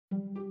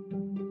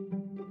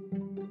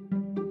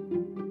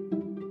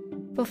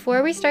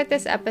Before we start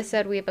this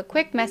episode, we have a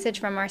quick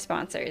message from our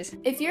sponsors.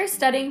 If you're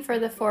studying for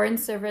the Foreign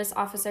Service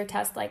Officer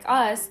test like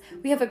us,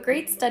 we have a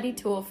great study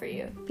tool for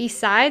you.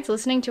 Besides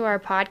listening to our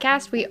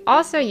podcast, we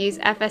also use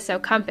FSO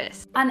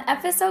Compass. On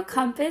FSO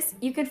Compass,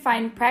 you can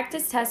find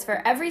practice tests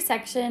for every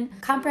section,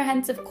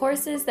 comprehensive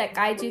courses that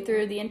guide you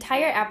through the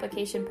entire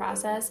application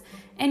process,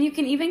 and you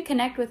can even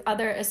connect with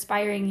other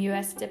aspiring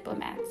U.S.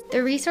 diplomats.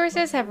 The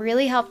resources have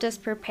really helped us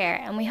prepare,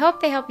 and we hope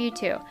they help you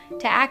too.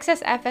 To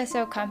access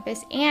FSO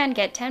Compass and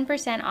get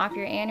 10% off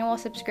your annual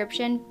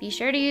subscription, be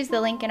sure to use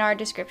the link in our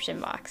description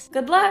box.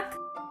 Good luck!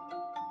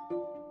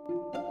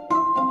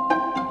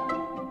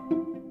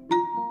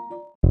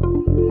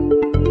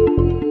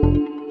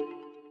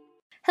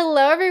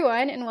 Hello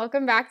everyone, and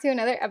welcome back to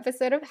another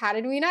episode of How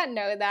Did We Not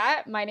Know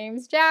That? My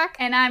name's Jack.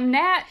 And I'm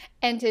Nat.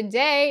 And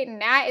today,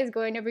 Nat is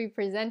going to be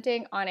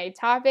presenting on a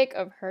topic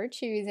of her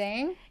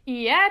choosing.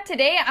 Yeah,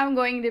 today I'm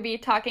going to be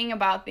talking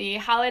about the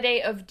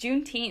holiday of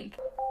Juneteenth.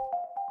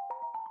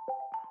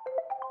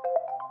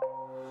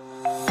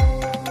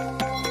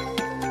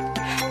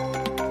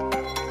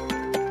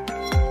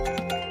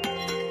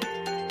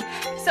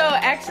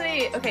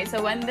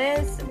 So when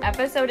this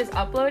episode is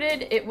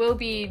uploaded, it will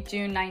be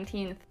June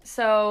 19th.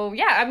 So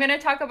yeah, I'm going to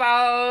talk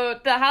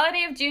about the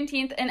holiday of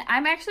Juneteenth, and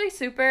I'm actually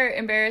super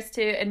embarrassed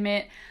to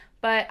admit,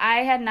 but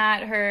I had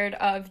not heard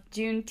of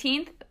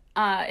Juneteenth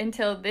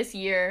until this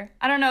year.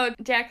 I don't know,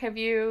 Jack, have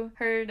you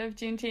heard of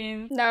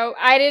Juneteenth? No,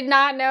 I did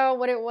not know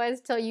what it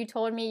was till you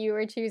told me you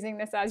were choosing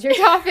this as your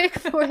topic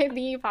for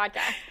the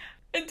podcast.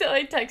 Until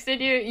I texted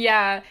you.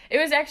 Yeah, it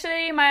was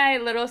actually my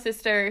little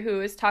sister who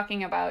was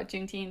talking about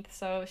Juneteenth,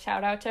 so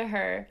shout out to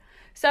her.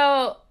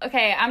 So,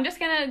 okay, I'm just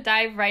gonna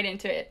dive right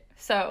into it.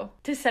 So,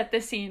 to set the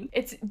scene,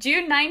 it's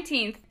June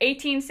 19th,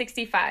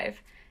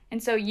 1865.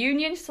 And so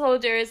Union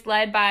soldiers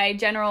led by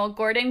General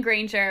Gordon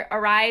Granger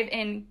arrive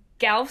in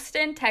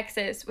Galveston,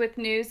 Texas, with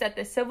news that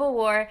the Civil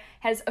War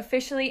has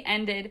officially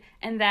ended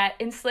and that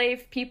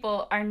enslaved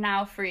people are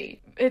now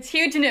free. It's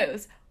huge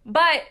news,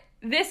 but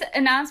this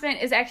announcement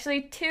is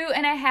actually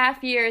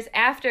 2.5 years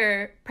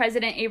after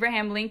President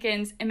Abraham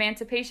Lincoln's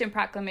Emancipation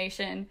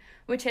Proclamation,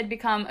 which had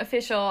become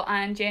official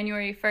on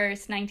January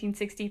 1st,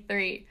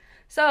 1963.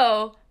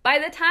 So, by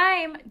the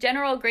time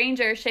General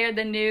Granger shared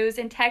the news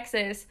in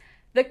Texas,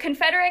 the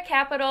Confederate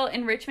capital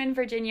in Richmond,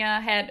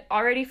 Virginia had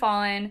already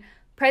fallen.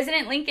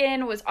 President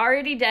Lincoln was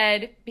already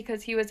dead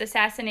because he was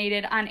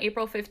assassinated on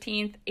April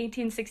 15th,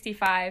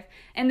 1865,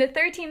 and the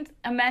 13th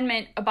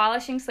Amendment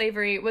abolishing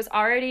slavery was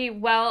already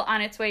well on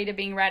its way to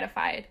being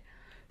ratified.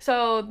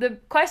 So the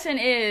question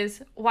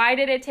is, why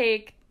did it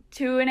take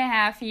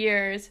 2.5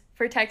 years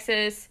for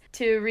Texas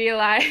to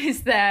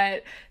realize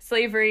that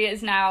slavery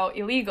is now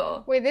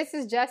illegal? Wait, this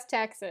is just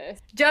Texas?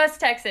 Just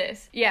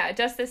Texas. Yeah,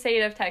 just the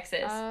state of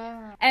Texas.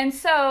 And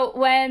so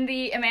when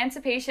the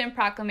Emancipation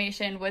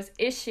Proclamation was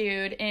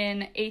issued in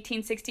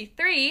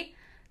 1863,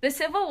 the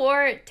Civil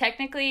War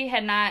technically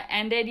had not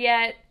ended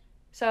yet.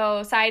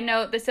 So, side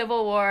note, the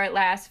Civil War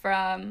lasts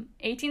from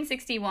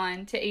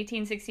 1861 to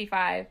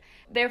 1865.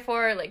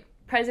 Therefore,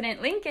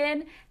 President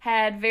Lincoln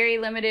had very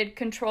limited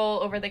control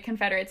over the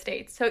Confederate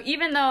States. So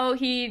even though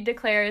he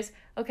declares,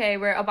 okay,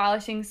 we're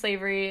abolishing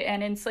slavery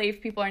and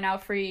enslaved people are now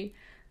free,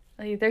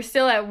 they're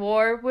still at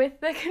war with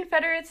the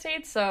Confederate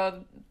States.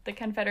 So the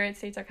Confederate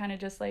States are kind of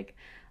just like,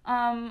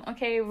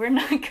 okay, we're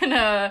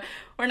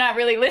not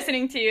really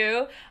listening to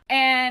you.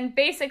 And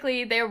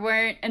basically there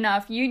weren't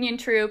enough Union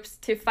troops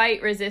to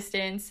fight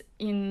resistance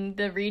in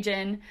the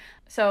region.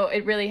 So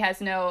it really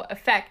has no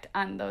effect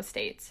on those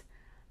states.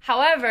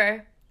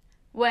 However,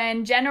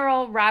 when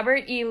General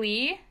Robert E.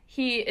 Lee,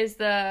 he is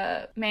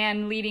the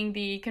man leading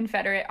the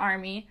Confederate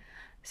Army,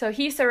 so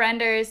he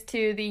surrenders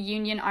to the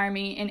Union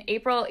Army in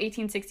April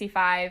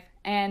 1865,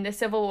 and the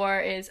Civil War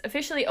is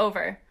officially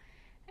over.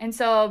 And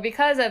so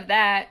because of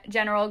that,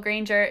 General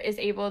Granger is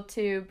able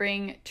to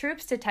bring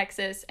troops to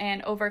Texas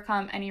and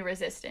overcome any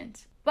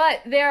resistance. But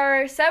there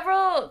are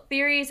several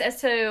theories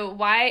as to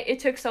why it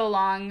took so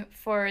long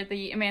for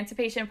the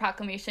Emancipation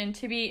Proclamation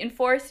to be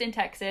enforced in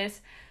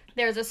Texas.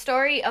 There's a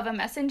story of a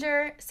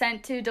messenger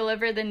sent to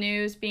deliver the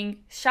news being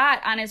shot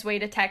on his way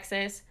to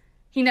Texas.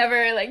 He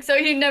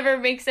never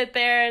makes it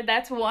there.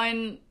 That's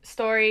one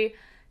story.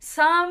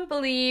 Some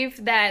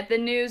believe that the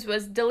news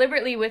was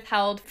deliberately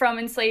withheld from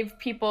enslaved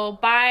people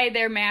by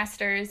their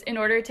masters in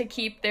order to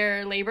kekeep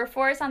their labor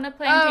force on the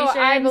plantations.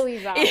 Oh, I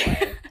believe that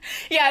one.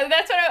 Yeah,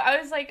 that's what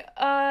I was like,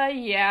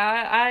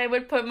 yeah, I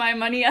would put my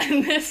money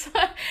on this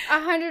one.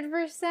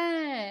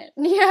 100%.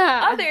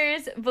 Yeah.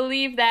 Others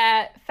believe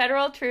that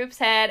federal troops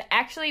had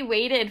actually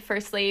waited for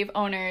slave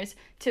owners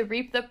to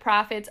reap the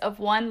profits of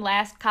one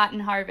last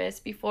cotton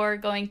harvest before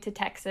going to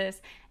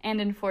Texas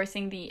and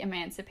enforcing the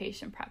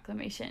Emancipation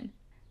Proclamation.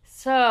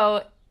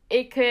 So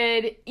it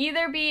could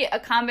either be a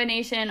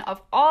combination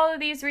of all of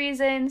these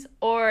reasons,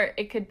 or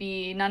it could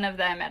be none of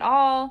them at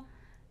all.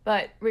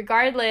 But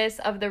regardless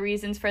of the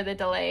reasons for the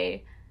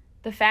delay,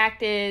 the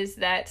fact is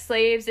that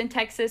slaves in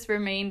Texas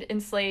remained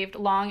enslaved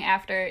long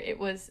after it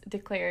was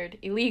declared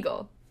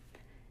illegal.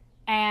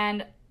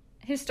 And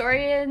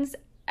historians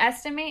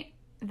estimate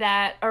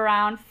that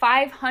around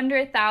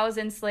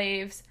 500,000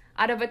 slaves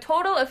out of a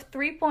total of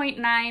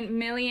 3.9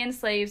 million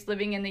slaves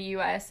living in the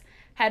U.S.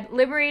 had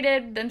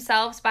liberated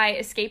themselves by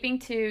escaping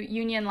to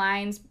Union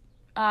lines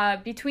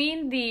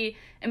between the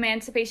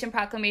Emancipation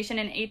Proclamation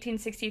in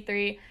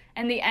 1863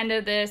 and the end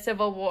of the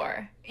Civil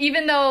War.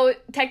 Even though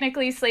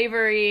technically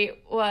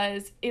slavery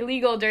was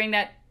illegal during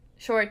that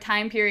short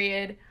time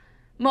period,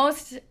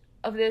 most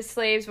of the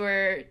slaves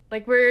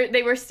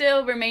they were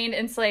still remained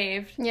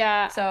enslaved.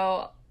 Yeah.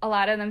 So a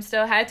lot of them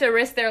still had to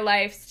risk their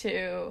lives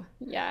to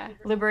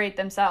liberate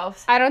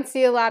themselves. I don't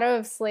see a lot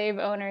of slave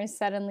owners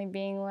suddenly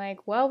being like,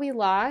 well, we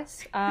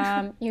lost.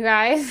 You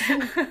guys,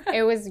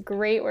 it was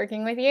great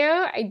working with you.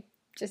 I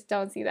just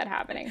don't see that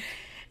happening.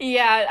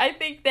 Yeah, I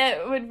think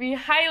that would be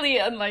highly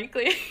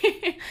unlikely.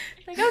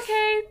 Like,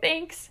 okay,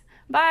 thanks.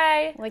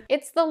 Bye. Like,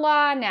 it's the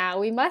law now.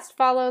 We must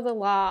follow the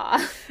law.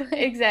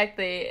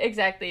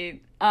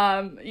 Exactly.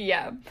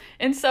 Yeah.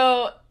 And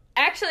so,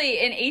 actually,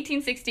 in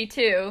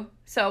 1862,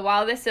 so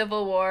while the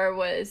Civil War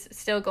was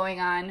still going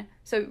on,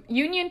 so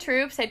Union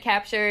troops had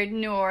captured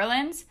New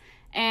Orleans,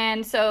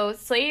 and so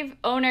slave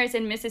owners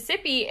in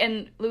Mississippi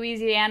and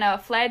Louisiana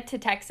fled to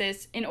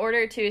Texas in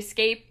order to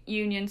escape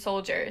Union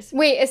soldiers.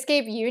 Wait,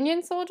 escape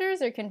Union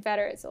soldiers or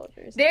Confederate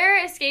soldiers?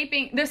 They're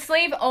escaping. The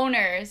slave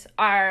owners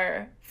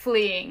are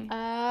fleeing.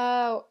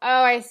 Oh,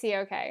 I see.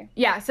 Okay.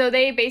 Yeah, so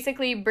they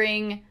basically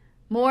bring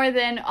more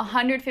than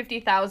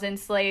 150,000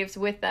 slaves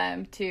with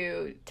them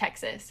to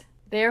Texas.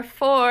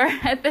 Therefore,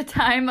 at the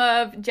time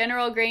of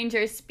General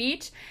Granger's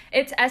speech,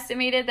 it's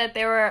estimated that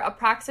there were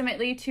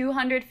approximately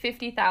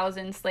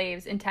 250,000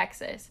 slaves in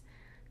Texas.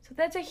 So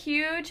that's a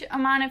huge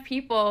amount of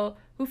people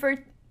who for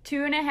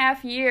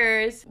 2.5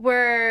 years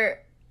were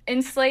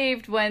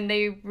enslaved when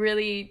they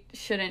really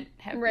shouldn't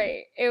have been.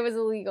 Right. It was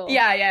illegal.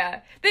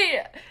 Yeah.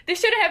 They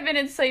shouldn't have been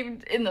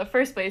enslaved in the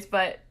first place,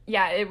 but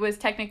yeah, it was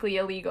technically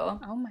illegal.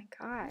 Oh my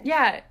gosh.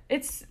 Yeah,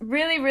 it's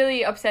really,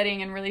 really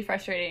upsetting and really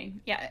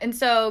frustrating. Yeah, and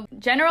so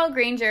General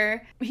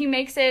Granger, he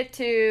makes it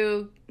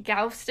to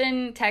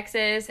Galveston,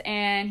 Texas,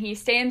 and he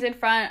stands in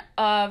front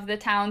of the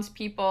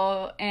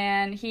townspeople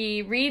and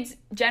he reads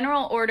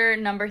General Order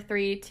Number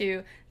 3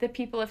 to the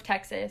people of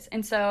Texas.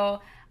 And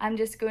so I'm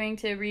just going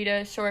to read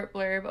a short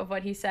blurb of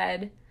what he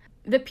said.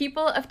 The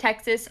people of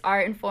Texas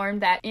are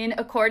informed that, in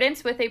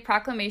accordance with a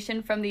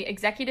proclamation from the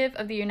Executive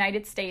of the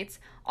United States,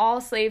 all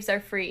slaves are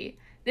free.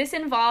 This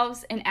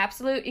involves an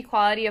absolute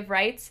equality of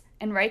rights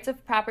and rights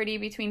of property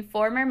between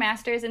former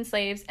masters and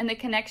slaves, and the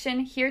connection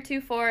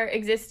heretofore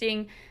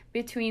existing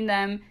between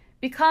them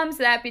becomes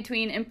that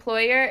between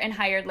employer and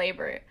hired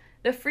labor.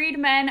 The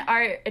freedmen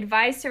are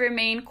advised to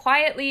remain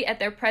quietly at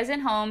their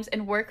present homes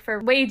and work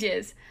for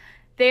wages.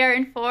 They are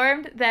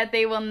informed that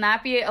they will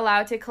not be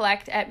allowed to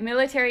collect at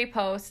military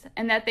posts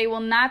and that they will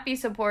not be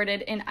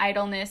supported in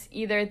idleness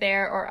either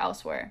there or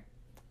elsewhere.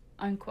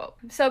 Unquote.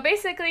 So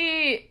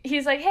basically,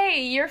 he's like,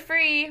 hey, you're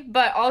free,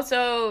 but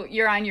also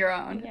you're on your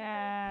own.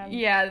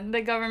 Yeah,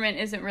 the government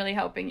isn't really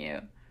helping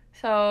you.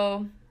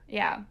 So,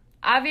 yeah.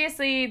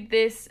 Obviously,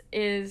 this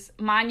is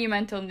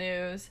monumental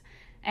news,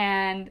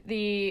 and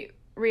the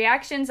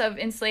reactions of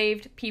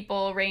enslaved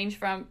people range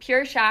from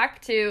pure shock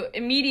to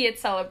immediate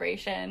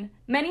celebration.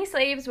 Many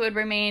slaves would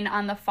remain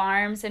on the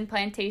farms and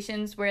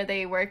plantations where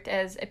they worked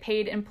as a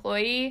paid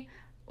employee,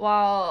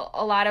 while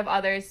a lot of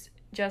others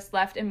just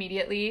left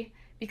immediately,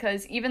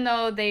 because even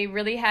though they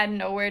really had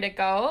nowhere to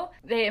go,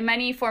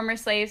 many former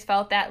slaves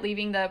felt that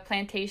leaving the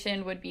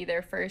plantation would be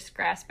their first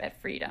grasp at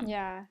freedom.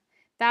 Yeah.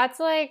 That's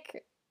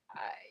like...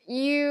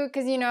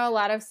 because a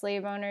lot of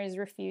slave owners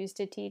refuse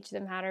to teach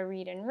them how to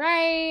read and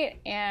write,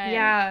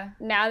 and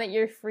now that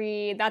you're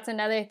free, that's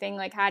another thing.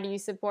 Like, how do you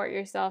support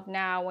yourself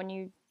now when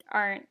you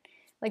aren't,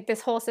 like,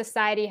 this whole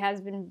society has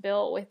been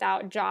built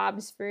without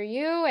jobs for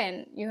you,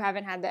 and you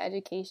haven't had the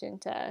education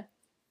to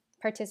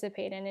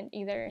participate in it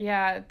either.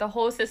 Yeah, the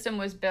whole system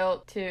was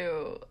built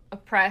to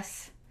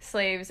oppress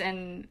slaves,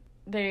 and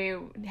they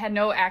had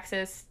no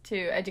access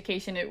to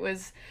education. It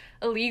was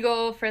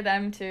illegal for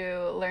them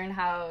to learn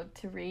how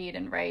to read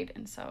and write,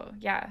 and so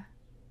yeah,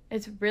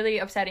 it's really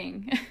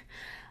upsetting.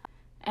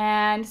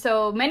 And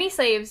so many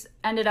slaves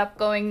ended up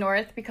going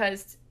north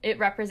because it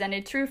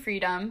represented true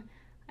freedom,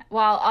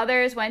 while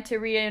others went to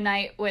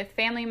reunite with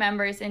family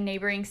members in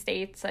neighboring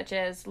states such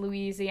as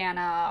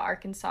Louisiana,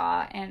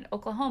 Arkansas, and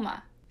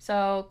Oklahoma.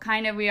 So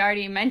we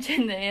already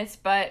mentioned this,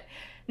 but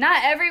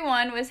not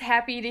everyone was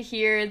happy to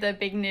hear the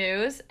big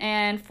news,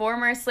 and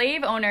former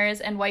slave owners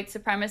and white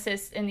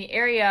supremacists in the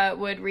area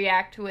would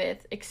react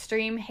with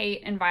extreme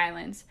hate and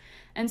violence.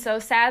 And so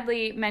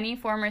sadly, many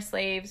former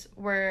slaves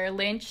were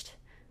lynched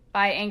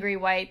by angry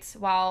whites,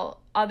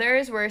 while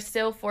others were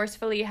still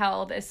forcefully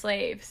held as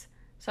slaves.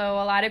 So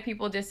a lot of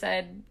people just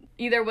said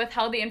either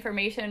withheld the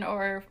information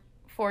or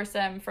forced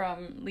them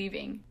from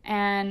leaving.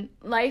 And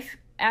life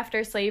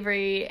after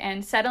slavery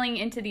and settling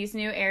into these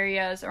new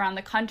areas around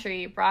the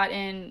country brought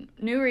in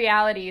new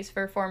realities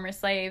for former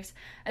slaves,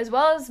 as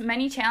well as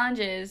many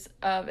challenges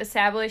of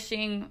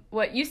establishing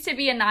what used to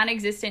be a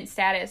non-existent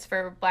status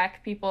for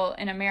Black people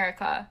in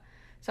America.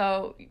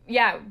 So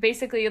yeah,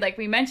 basically, like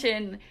we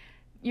mentioned,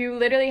 you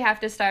literally have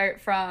to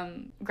start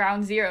from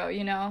ground zero,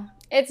 you know?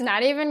 It's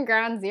not even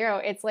ground zero.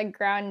 It's like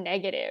ground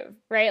negative,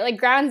 right? Like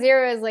ground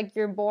zero is like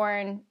you're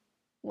born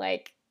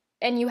like,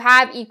 and you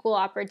have equal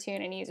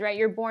opportunities, right?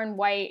 You're born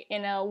white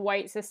in a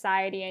white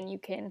society and you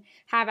can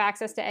have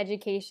access to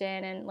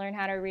education and learn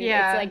how to read.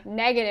 Yeah. It's like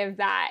negative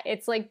that.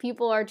 It's like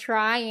people are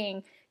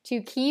trying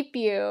to keep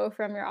you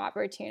from your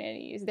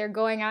opportunities. They're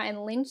going out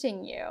and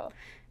lynching you.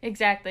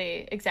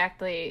 Exactly.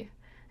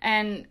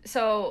 And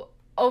so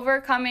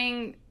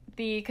overcoming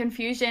the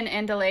confusion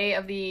and delay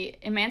of the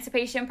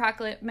Emancipation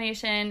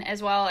Proclamation,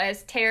 as well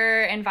as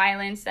terror and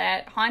violence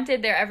that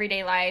haunted their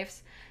everyday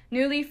lives,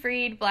 newly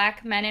freed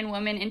Black men and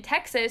women in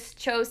Texas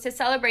chose to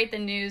celebrate the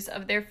news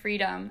of their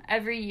freedom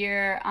every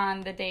year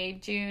on the day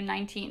June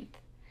 19th.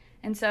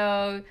 And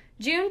so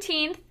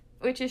Juneteenth,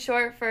 which is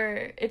short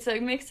for, it's a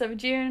mix of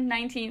June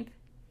 19th,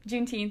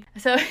 Juneteenth.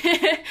 So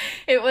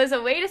it was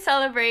a way to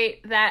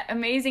celebrate that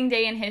amazing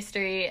day in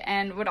history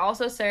and would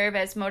also serve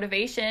as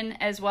motivation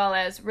as well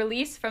as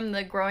release from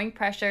the growing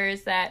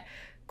pressures that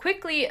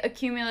quickly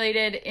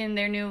accumulated in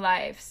their new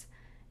lives.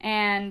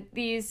 And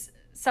these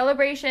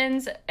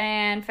celebrations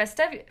and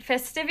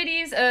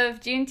festivities of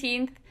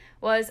Juneteenth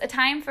was a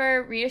time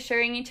for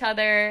reassuring each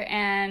other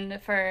and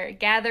for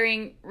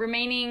gathering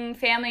remaining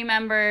family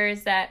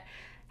members that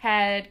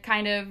had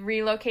kind of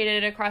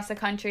relocated across the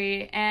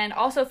country, and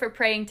also for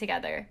praying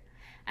together.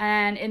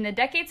 And in the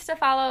decades to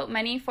follow,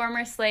 many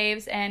former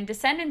slaves and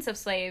descendants of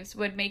slaves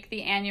would make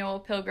the annual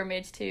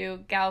pilgrimage to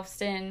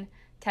Galveston,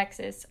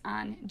 Texas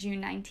on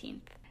June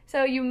 19th.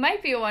 So you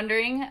might be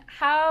wondering,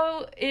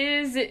 how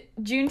is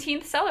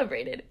Juneteenth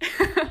celebrated?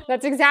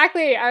 That's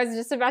exactly, I was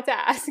just about to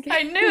ask.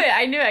 I knew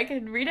it. I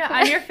could read it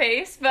on your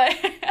face. But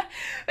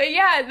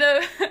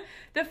yeah,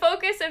 the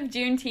focus of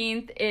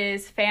Juneteenth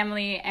is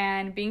family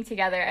and being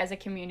together as a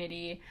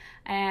community.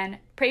 And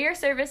prayer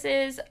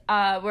services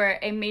were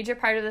a major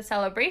part of the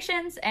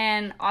celebrations,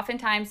 and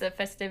oftentimes the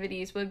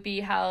festivities would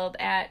be held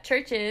at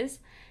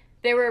churches.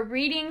 There were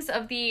readings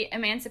of the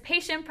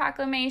Emancipation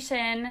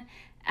Proclamation,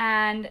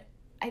 and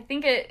I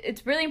think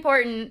it's really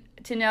important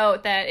to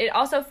note that it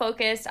also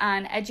focused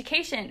on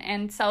education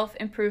and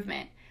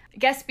self-improvement.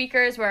 Guest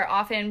speakers were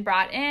often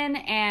brought in,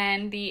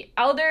 and the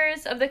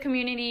elders of the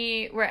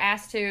community were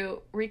asked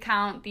to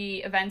recount the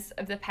events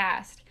of the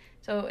past.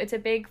 So it's a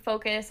big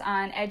focus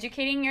on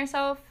educating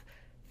yourself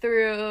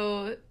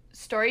through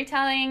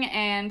storytelling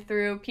and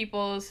through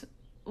people's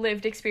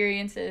lived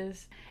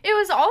experiences. It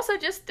was also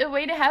just a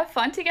way to have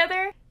fun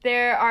together.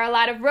 There are a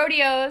lot of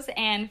rodeos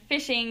and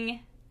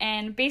fishing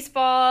and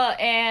baseball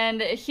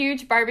and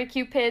huge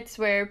barbecue pits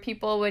where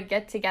people would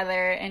get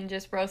together and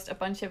just roast a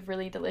bunch of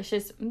really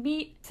delicious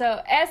meat.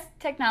 So as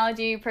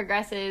technology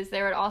progresses,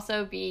 there would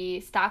also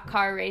be stock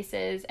car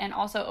races and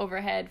also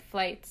overhead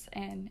flights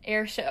and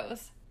air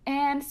shows.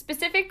 And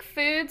specific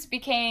foods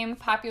became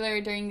popular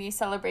during these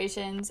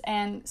celebrations,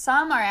 and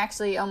some are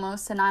actually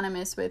almost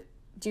synonymous with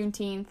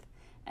Juneteenth,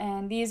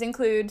 and these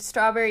include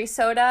strawberry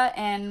soda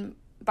and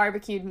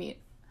barbecued meat.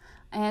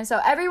 And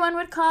so everyone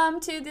would come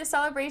to the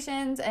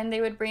celebrations and they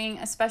would bring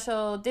a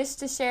special dish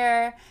to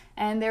share,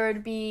 and there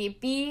would be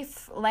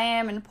beef,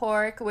 lamb, and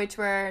pork, which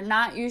were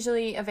not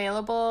usually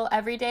available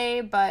every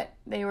day, but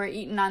they were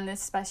eaten on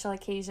this special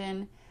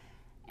occasion.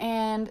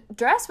 And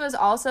dress was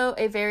also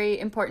a very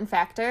important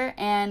factor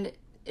and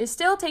is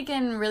still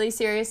taken really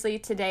seriously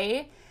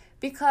today,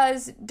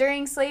 because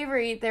during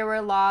slavery there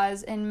were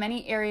laws in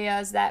many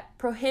areas that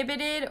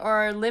prohibited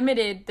or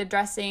limited the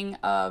dressing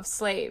of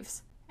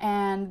slaves.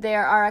 And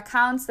there are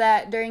accounts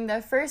that during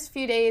the first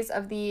few days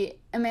of the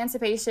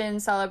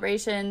emancipation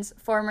celebrations,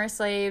 former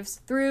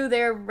slaves threw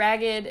their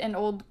ragged and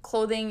old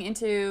clothing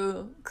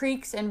into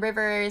creeks and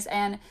rivers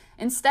and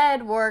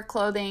instead wore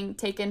clothing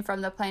taken from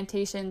the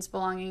plantations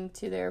belonging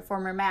to their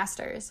former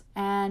masters.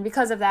 And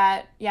because of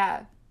that,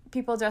 yeah,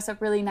 people dress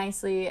up really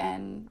nicely.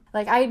 And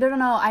like, I don't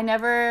know, I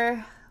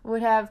never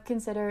would have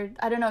considered,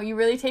 you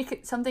really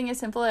take something as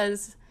simple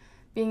as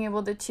being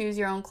able to choose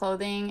your own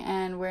clothing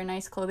and wear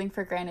nice clothing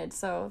for granted.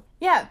 So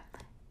yeah.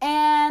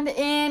 And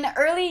in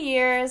early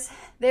years,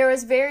 there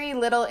was very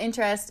little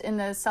interest in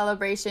the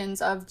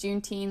celebrations of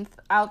Juneteenth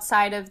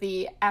outside of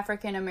the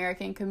African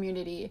American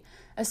community,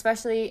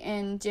 especially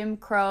in Jim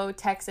Crow,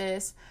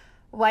 Texas.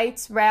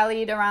 Whites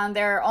rallied around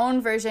their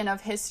own version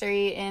of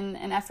history in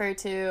an effort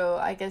to,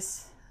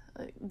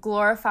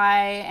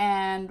 glorify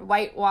and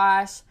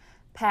whitewash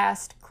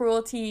past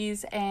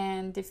cruelties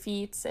and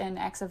defeats and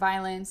acts of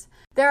violence.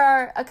 There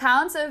are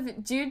accounts of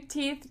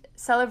Juneteenth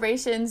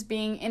celebrations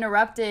being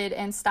interrupted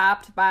and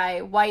stopped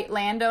by white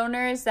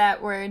landowners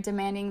that were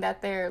demanding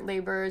that their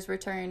laborers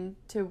return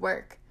to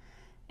work.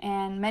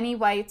 And many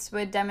whites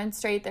would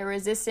demonstrate their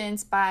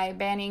resistance by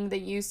banning the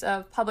use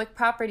of public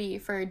property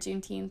for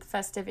Juneteenth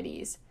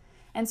festivities.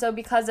 And so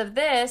because of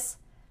this,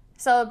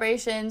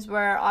 celebrations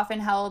were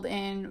often held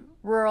in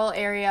rural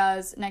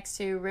areas next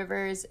to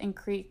rivers and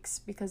creeks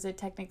because it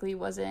technically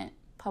wasn't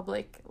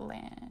public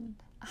land.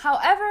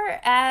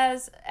 However,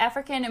 as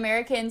African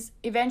Americans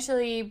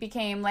eventually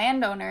became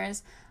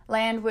landowners,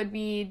 land would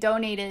be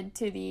donated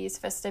to these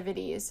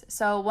festivities.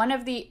 So one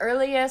of the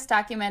earliest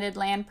documented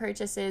land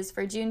purchases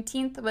for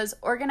Juneteenth was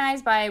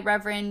organized by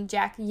Reverend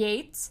Jack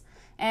Yates,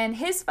 and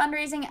his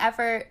fundraising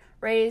effort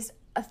raised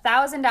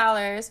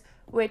 $1,000,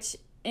 which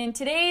in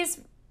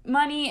today's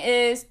money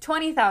is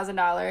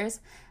 $20,000,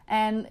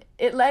 and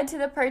it led to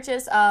the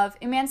purchase of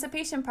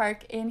Emancipation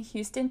Park in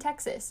Houston,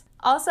 Texas.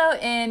 Also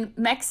in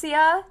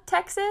Mexia,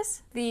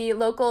 Texas, the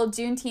local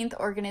Juneteenth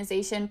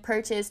organization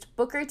purchased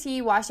Booker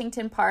T.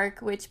 Washington Park,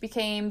 which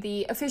became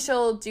the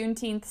official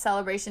Juneteenth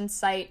celebration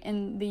site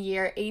in the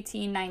year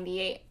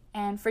 1898.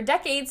 And for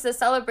decades, the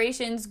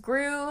celebrations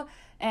grew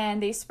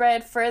and they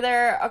spread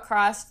further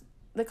across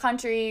the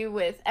country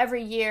with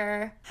every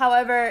year.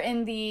 However,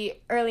 in the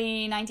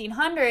early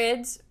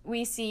 1900s,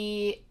 we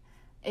see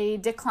a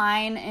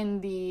decline in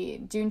the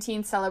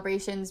Juneteenth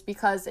celebrations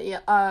because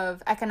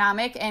of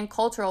economic and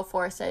cultural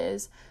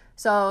forces.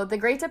 So the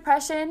Great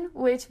Depression,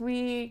 which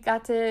we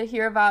got to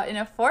hear about in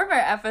a former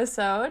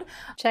episode.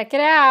 Check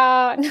it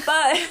out.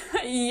 But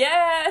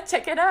yeah,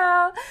 check it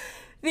out.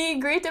 The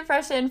Great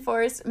Depression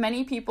forced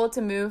many people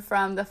to move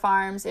from the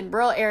farms in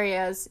rural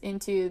areas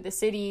into the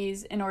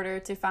cities in order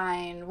to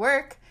find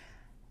work.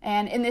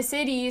 And in the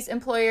cities,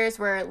 employers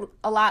were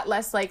a lot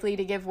less likely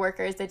to give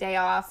workers the day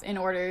off in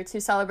order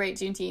to celebrate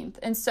Juneteenth.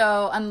 And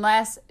so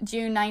unless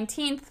June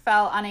 19th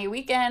fell on a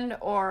weekend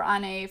or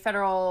on a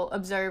federal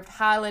observed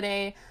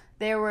holiday,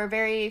 there were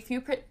very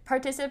few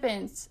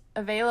participants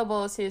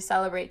available to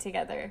celebrate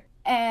together.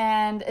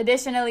 And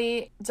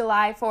additionally,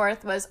 July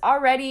 4th was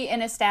already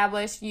an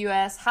established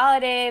U.S.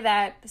 holiday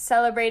that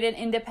celebrated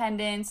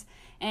independence,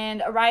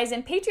 and a rise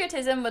in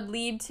patriotism would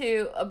lead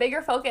to a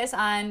bigger focus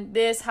on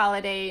this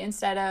holiday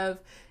instead of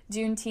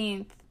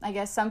Juneteenth. I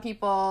guess some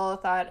people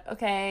thought,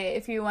 okay,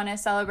 if you want to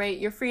celebrate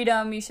your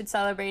freedom, you should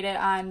celebrate it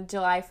on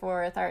July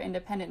 4th, our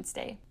Independence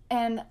Day.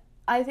 And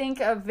I think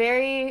a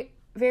very,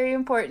 very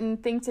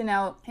important thing to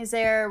note is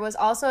there was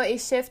also a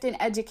shift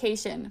in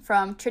education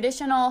from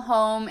traditional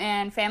home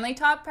and family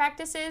taught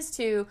practices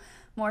to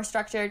more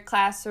structured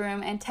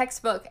classroom and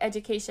textbook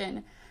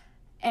education.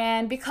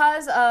 And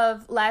because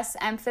of less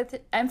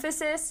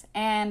emphasis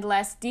and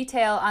less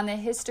detail on the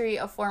history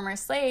of former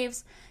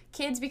slaves,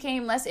 kids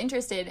became less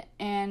interested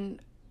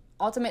and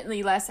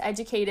ultimately less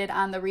educated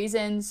on the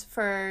reasons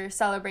for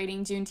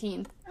celebrating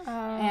Juneteenth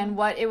and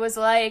what it was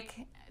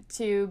like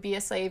to be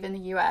a slave in the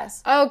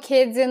U.S. Oh,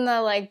 kids in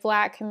the, like,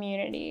 Black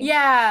community.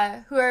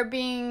 Yeah, who are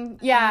in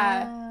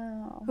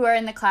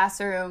the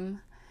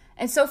classroom.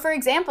 And so, for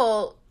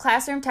example,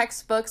 classroom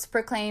textbooks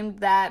proclaimed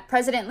that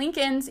President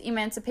Lincoln's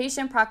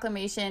Emancipation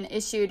Proclamation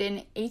issued in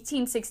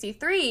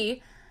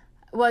 1863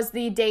 was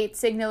the date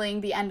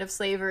signaling the end of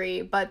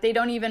slavery, but they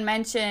don't even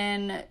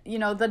mention,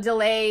 the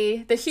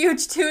delay, the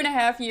huge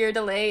 2.5-year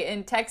delay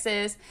in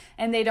Texas,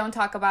 and they don't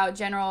talk about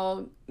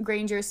General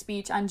Granger's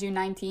speech on June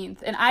 19th.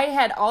 And I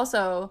had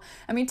also,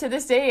 to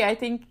this day, I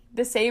think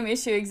the same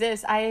issue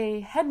exists.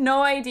 I had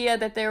no idea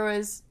that there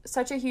was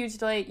such a huge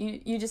delay.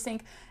 You just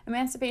think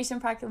Emancipation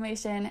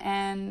Proclamation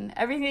and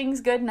everything's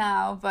good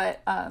now,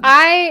 but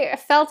I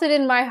felt it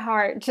in my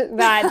heart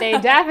that they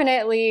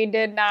definitely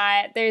did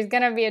not. There's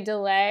gonna be a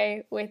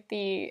delay with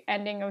the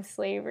ending of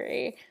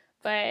slavery,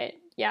 but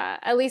yeah,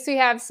 at least we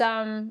have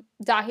some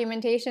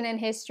documentation in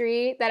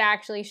history that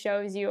actually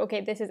shows you,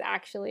 okay, this is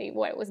actually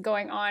what was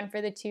going on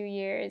for the 2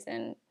 years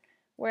and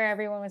where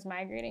everyone was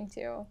migrating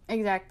to.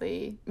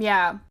 Exactly.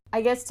 Yeah.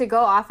 I guess to go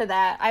off of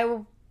that,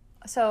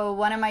 so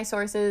one of my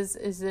sources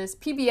is this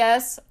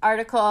PBS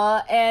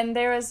article, and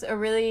there was a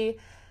really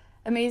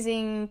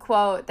amazing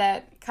quote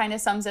that kind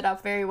of sums it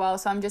up very well.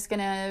 So I'm just going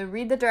to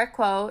read the direct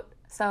quote.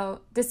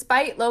 So,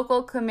 despite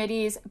local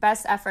committees'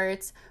 best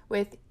efforts,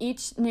 with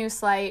each new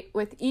slight,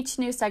 with each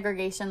new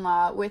segregation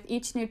law, with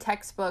each new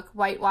textbook,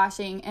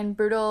 whitewashing, and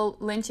brutal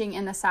lynching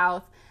in the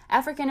South,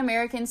 African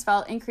Americans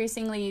felt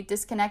increasingly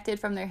disconnected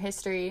from their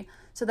history,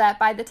 so that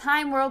by the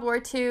time World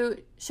War II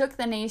shook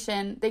the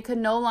nation, they could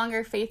no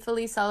longer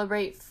faithfully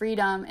celebrate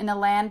freedom in a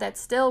land that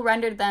still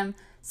rendered them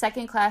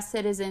second-class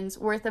citizens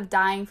worth of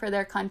dying for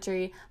their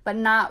country, but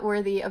not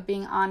worthy of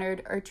being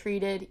honored or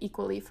treated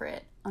equally for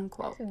it,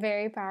 unquote. It's a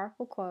very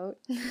powerful quote.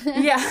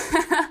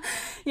 Yeah.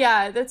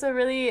 Yeah, that's a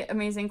really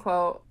amazing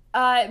quote.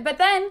 But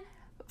then,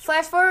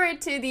 flash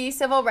forward to the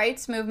civil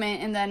rights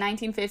movement in the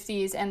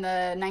 1950s and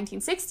the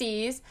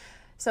 1960s.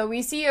 So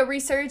we see a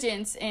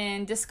resurgence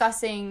in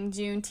discussing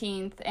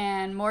Juneteenth,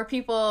 and more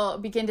people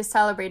begin to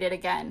celebrate it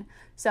again.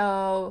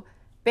 So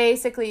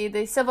basically,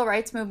 the civil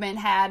rights movement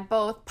had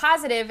both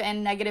positive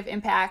and negative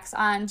impacts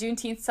on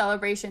Juneteenth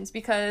celebrations,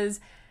 because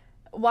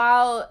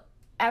while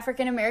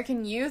African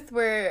American youth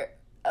were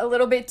a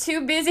little bit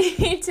too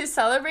busy to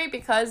celebrate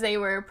because they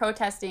were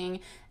protesting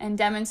and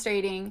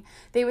demonstrating,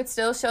 they would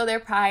still show their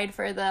pride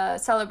for the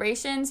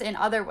celebrations in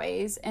other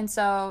ways. And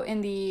so in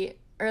the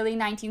early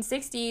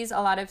 1960s, a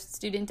lot of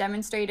student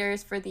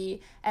demonstrators for the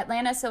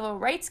Atlanta Civil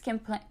Rights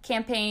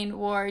Campaign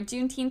wore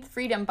Juneteenth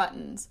freedom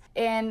buttons.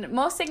 And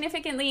most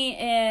significantly,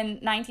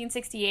 in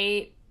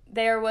 1968,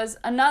 there was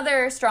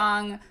another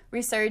strong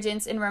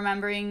resurgence in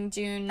remembering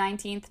June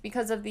 19th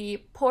because of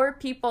the Poor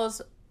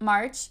People's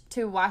March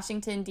to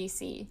Washington,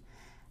 D.C.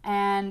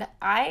 And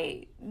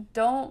I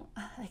don't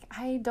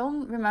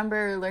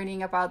remember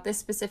learning about this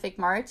specific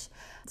march,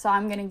 so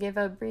I'm going to give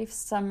a brief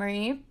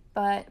summary.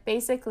 But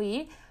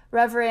basically,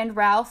 Reverend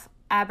Ralph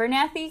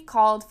Abernathy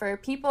called for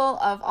people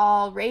of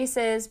all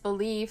races,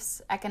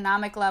 beliefs,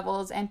 economic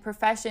levels, and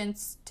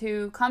professions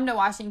to come to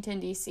Washington,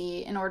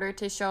 D.C. in order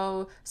to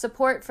show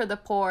support for the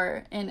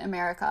poor in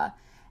America.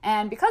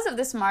 And because of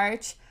this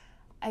march,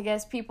 I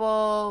guess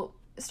people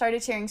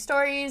started sharing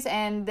stories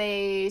and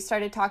they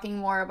started talking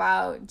more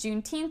about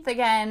Juneteenth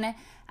again.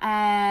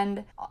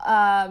 And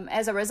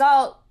as a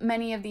result,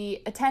 many of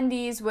the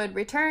attendees would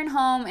return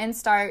home and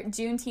start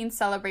Juneteenth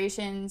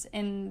celebrations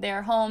in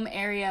their home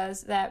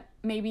areas that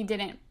maybe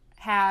didn't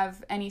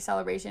have any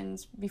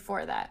celebrations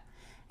before that.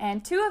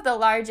 And two of the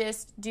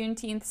largest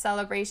Juneteenth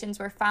celebrations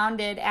were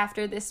founded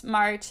after this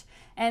march,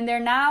 and they're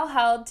now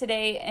held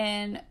today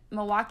in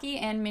Milwaukee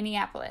and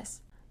Minneapolis.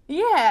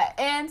 Yeah,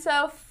 and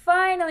so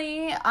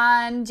finally,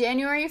 on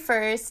January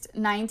 1st,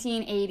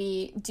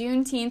 1980,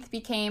 Juneteenth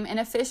became an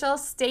official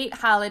state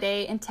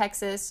holiday in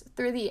Texas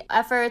through the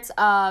efforts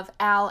of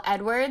Al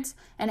Edwards,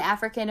 an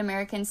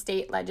African-American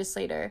state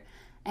legislator.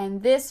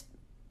 And this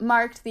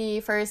marked the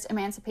first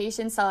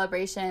emancipation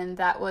celebration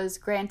that was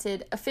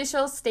granted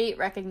official state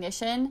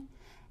recognition.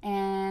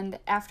 And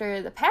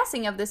after the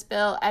passing of this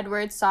bill,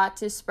 Edwards sought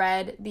to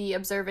spread the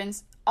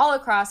observance all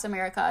across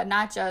America,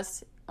 not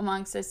just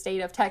amongst the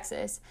state of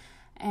Texas.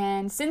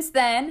 And since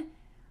then,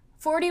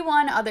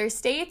 41 other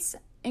states,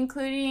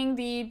 including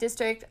the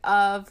District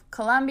of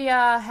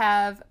Columbia,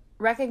 have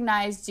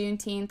recognized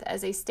Juneteenth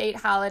as a state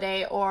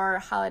holiday or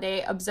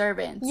holiday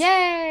observance.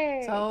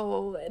 Yay!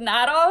 So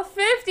not all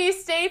 50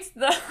 states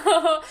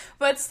though,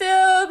 but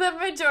still the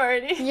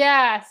majority.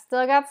 Yeah,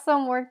 still got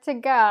some work to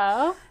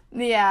go.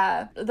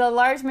 Yeah, the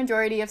large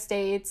majority of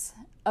states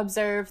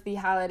observe the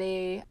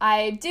holiday.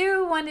 I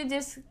do want to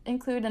just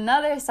include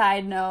another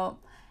side note.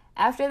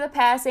 After the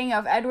passing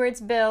of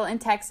Edwards' bill in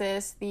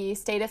Texas, the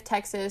state of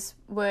Texas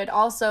would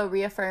also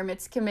reaffirm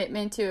its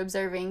commitment to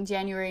observing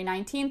January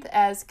 19th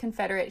as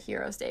Confederate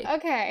Heroes Day.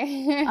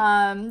 Okay.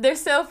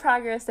 There's still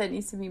progress that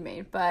needs to be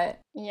made, but...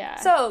 Yeah.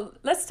 So,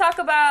 let's talk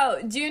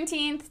about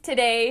Juneteenth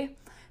today.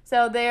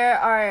 So, there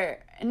are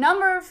a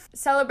number of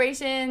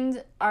celebrations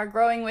are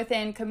growing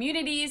within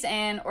communities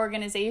and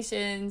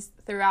organizations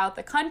throughout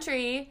the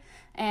country.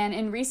 And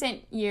in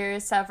recent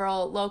years,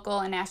 several local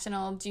and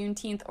national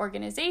Juneteenth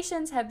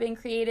organizations have been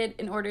created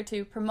in order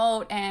to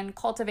promote and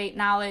cultivate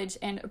knowledge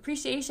and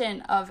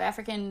appreciation of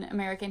African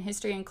American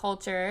history and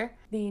culture.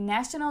 The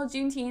National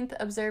Juneteenth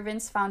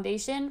Observance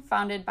Foundation,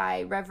 founded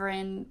by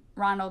Reverend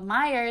Ronald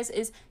Myers,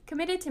 is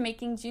committed to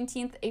making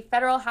Juneteenth a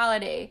federal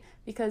holiday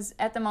because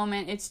at the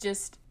moment it's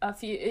just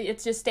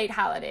state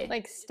holiday.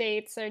 Like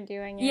states are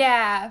doing it.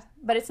 Yeah,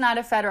 but it's not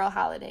a federal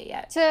holiday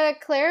yet. To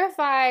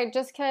clarify,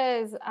 just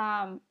because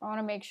I want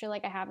to make sure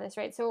like I have this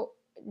right. So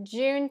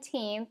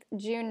Juneteenth,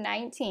 June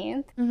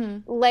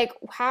 19th, like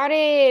how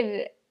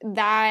did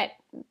that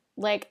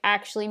like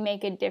actually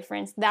make a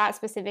difference that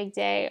specific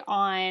day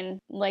on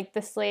like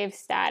the slave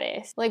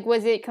status? Like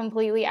was it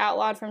completely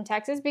outlawed from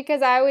Texas?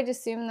 Because I would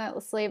assume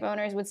that slave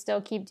owners would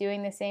still keep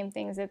doing the same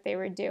things that they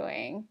were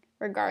doing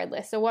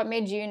regardless. So what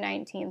made June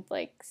 19th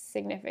like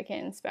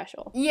significant and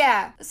special?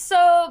 Yeah.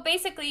 So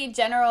basically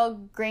General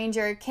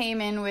Granger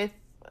came in with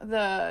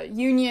the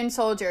Union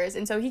soldiers,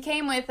 and so he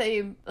came with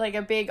a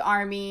big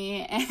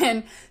army,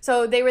 and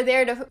so they were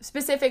there to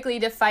specifically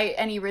to fight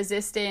any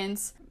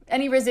resistance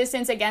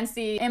against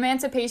the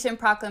Emancipation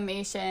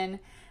Proclamation.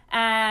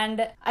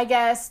 And I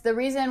guess the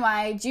reason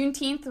why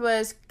Juneteenth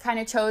was kind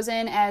of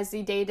chosen as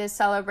the day to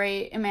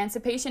celebrate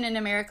emancipation in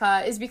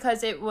America is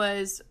because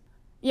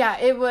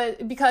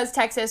because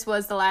Texas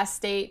was the last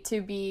state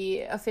to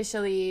be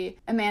officially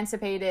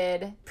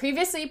emancipated.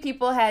 Previously,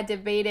 people had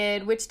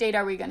debated which date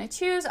are we going to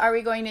choose. Are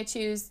we going to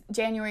choose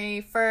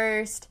January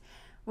 1st,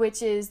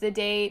 which is the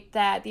date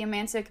that the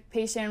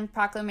Emancipation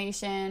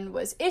Proclamation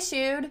was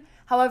issued?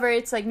 However,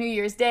 it's like New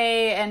Year's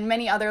Day, and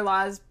many other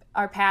laws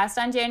are passed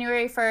on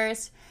January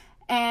 1st.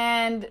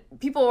 And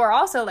people were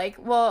also like,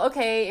 well,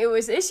 okay, it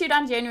was issued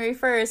on January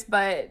 1st,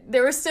 but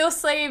there were still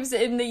slaves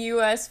in the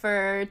U.S.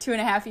 for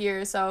 2.5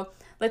 years, so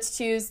let's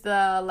choose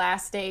the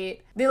last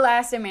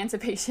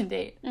emancipation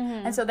date.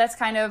 And so that's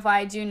kind of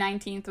why June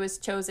 19th was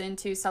chosen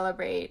to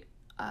celebrate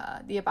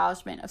the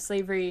abolishment of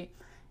slavery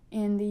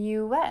in the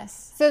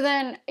U.S. So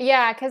then,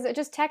 yeah, because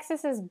just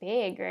Texas is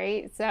big,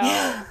 right? So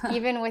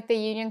even with the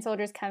Union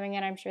soldiers coming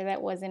in, I'm sure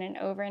that wasn't an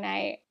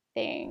overnight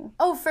thing.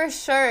 Oh, for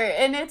sure.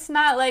 And it's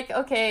not like,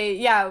 okay,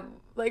 yeah,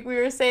 like we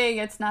were saying,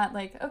 it's not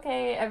like,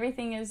 okay,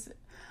 everything is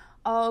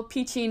all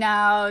peachy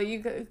now.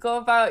 You go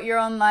about your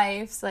own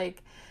lives.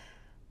 Like,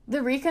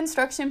 the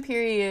Reconstruction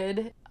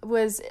period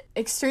was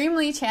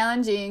extremely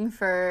challenging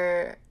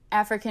for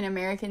African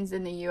Americans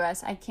in the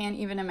U.S. I can't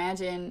even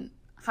imagine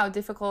how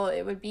difficult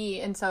it would be.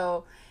 And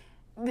so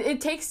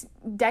it takes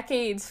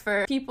decades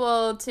for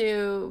people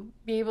to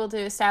be able to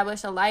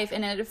establish a life,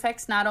 and it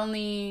affects not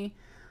only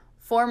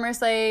former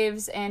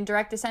slaves and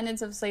direct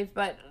descendants of slaves,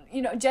 but,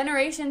 you know,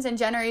 generations and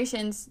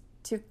generations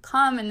to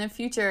come in the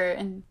future.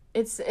 And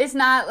it's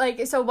not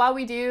like, so while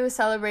we do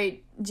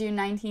celebrate June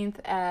 19th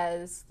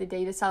as the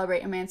day to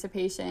celebrate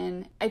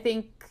emancipation, I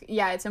think,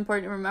 yeah, it's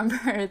important to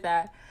remember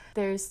that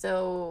there's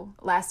still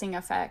lasting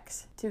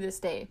effects to this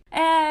day.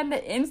 And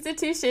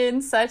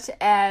institutions such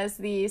as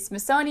the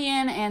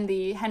Smithsonian and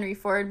the Henry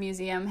Ford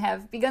Museum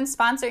have begun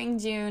sponsoring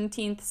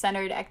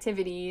Juneteenth-centered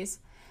activities.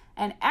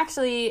 And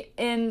actually,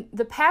 in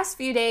the past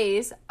few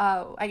days,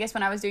 I guess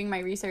when I was doing my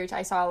research,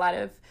 I saw a lot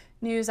of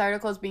news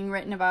articles being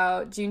written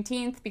about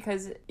Juneteenth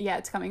because, yeah,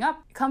 it's coming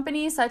up.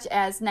 Companies such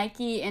as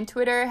Nike and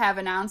Twitter have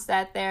announced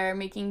that they're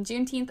making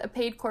Juneteenth a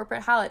paid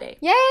corporate holiday.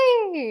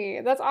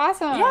 Yay! That's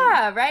awesome.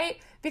 Yeah, right?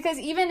 Because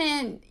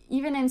even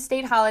in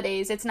state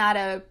holidays, it's not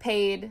a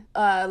paid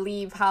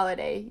leave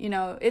holiday. You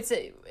know, it's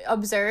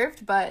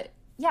observed, but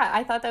yeah,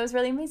 I thought that was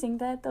really amazing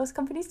that those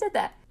companies did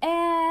that.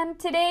 And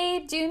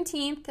today,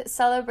 Juneteenth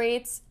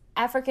celebrates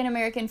African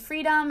American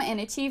freedom and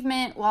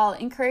achievement while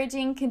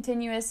encouraging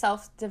continuous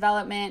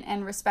self-development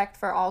and respect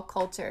for all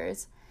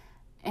cultures.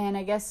 And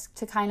I guess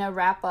to kind of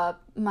wrap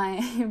up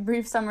my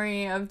brief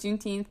summary of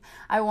Juneteenth,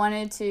 I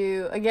wanted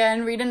to,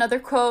 again, read another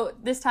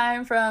quote, this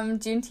time from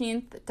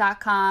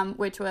Juneteenth.com,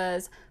 which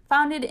was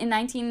founded in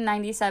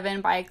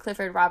 1997 by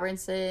Clifford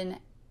Robertson,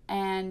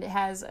 and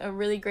has a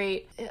really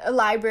great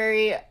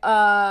library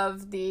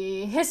of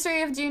the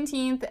history of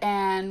Juneteenth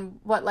and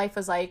what life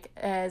was like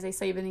as a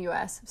slave in the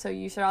U.S. So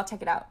you should all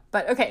check it out.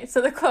 But okay, so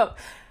the quote.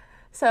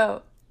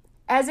 So,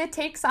 as it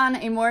takes on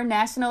a more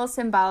national,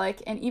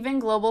 symbolic, and even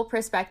global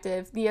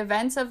perspective, the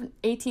events of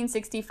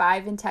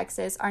 1865 in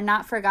Texas are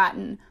not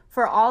forgotten,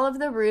 for all of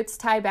the roots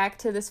tie back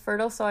to this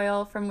fertile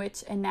soil from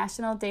which a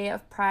national day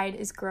of pride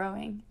is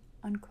growing,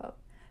 unquote.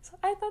 So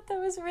I thought that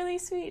was really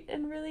sweet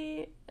and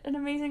really an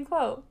amazing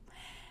quote.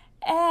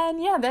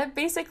 And yeah, that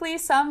basically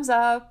sums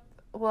up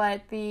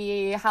what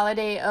the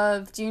holiday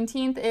of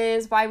Juneteenth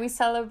is, why we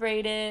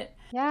celebrate it.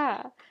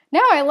 Yeah.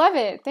 No, I love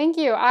it. Thank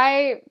you.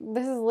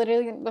 This is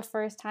literally the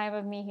first time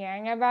of me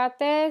hearing about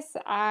this.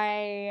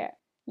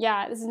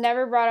 This is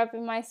never brought up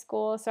in my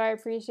school, so I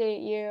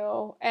appreciate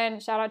you.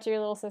 And shout out to your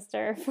little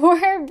sister for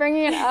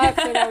bringing it up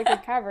so that we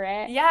could cover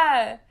it.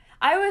 Yeah.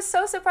 I was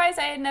so surprised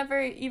I had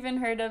never even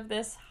heard of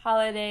this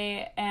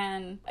holiday,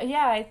 and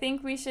yeah, I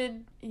think we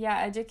should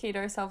educate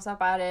ourselves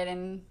about it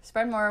and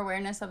spread more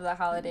awareness of the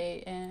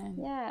holiday. And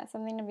yeah,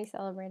 something to be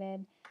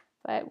celebrated.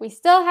 But we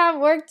still have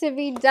work to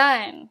be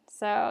done,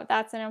 so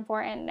that's an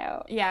important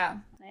note. Yeah.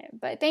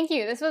 But thank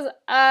you. This was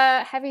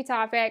a heavy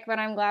topic, but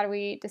I'm glad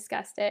we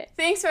discussed it.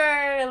 Thanks for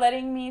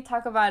letting me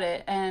talk about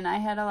it, and I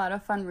had a lot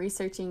of fun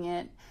researching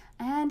it.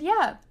 And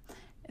yeah,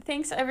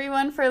 thanks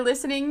everyone for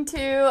listening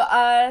to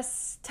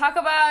us talk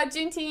about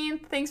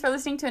Juneteenth. Thanks for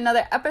listening to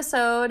another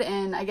episode,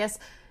 and I guess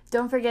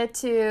don't forget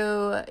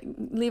to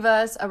leave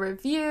us a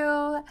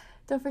review.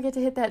 Don't forget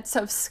to hit that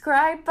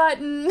subscribe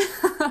button.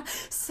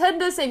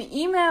 Send us an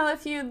email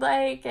if you'd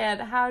like at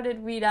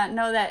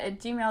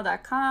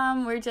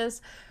howdidwe.knowthat@gmail.com. We're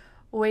just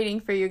waiting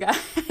for you guys.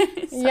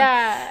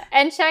 Yeah,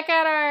 and check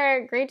out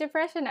our Great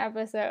Depression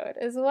episode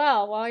as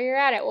well while you're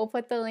at it. We'll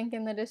put the link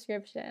in the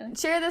description.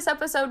 Share this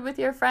episode with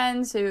your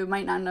friends who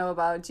might not know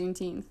about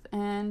Juneteenth.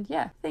 And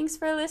yeah, thanks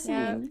for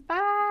listening. Yeah,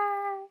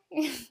 bye.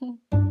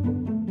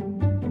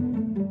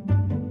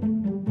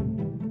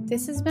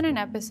 This has been an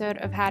episode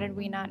of How Did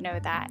We Not Know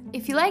That?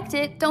 If you liked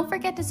it, don't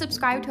forget to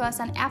subscribe to us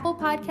on Apple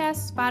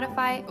Podcasts,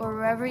 Spotify, or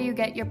wherever you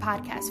get your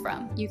podcasts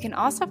from. You can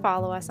also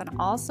follow us on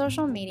all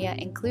social media,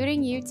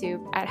 including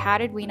YouTube, at How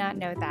Did We Not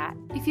Know That?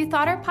 If you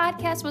thought our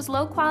podcast was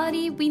low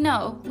quality, we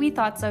know. We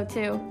thought so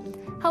too.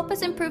 Help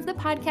us improve the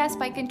podcast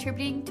by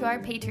contributing to our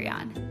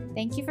Patreon.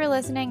 Thank you for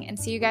listening, and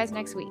see you guys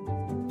next week.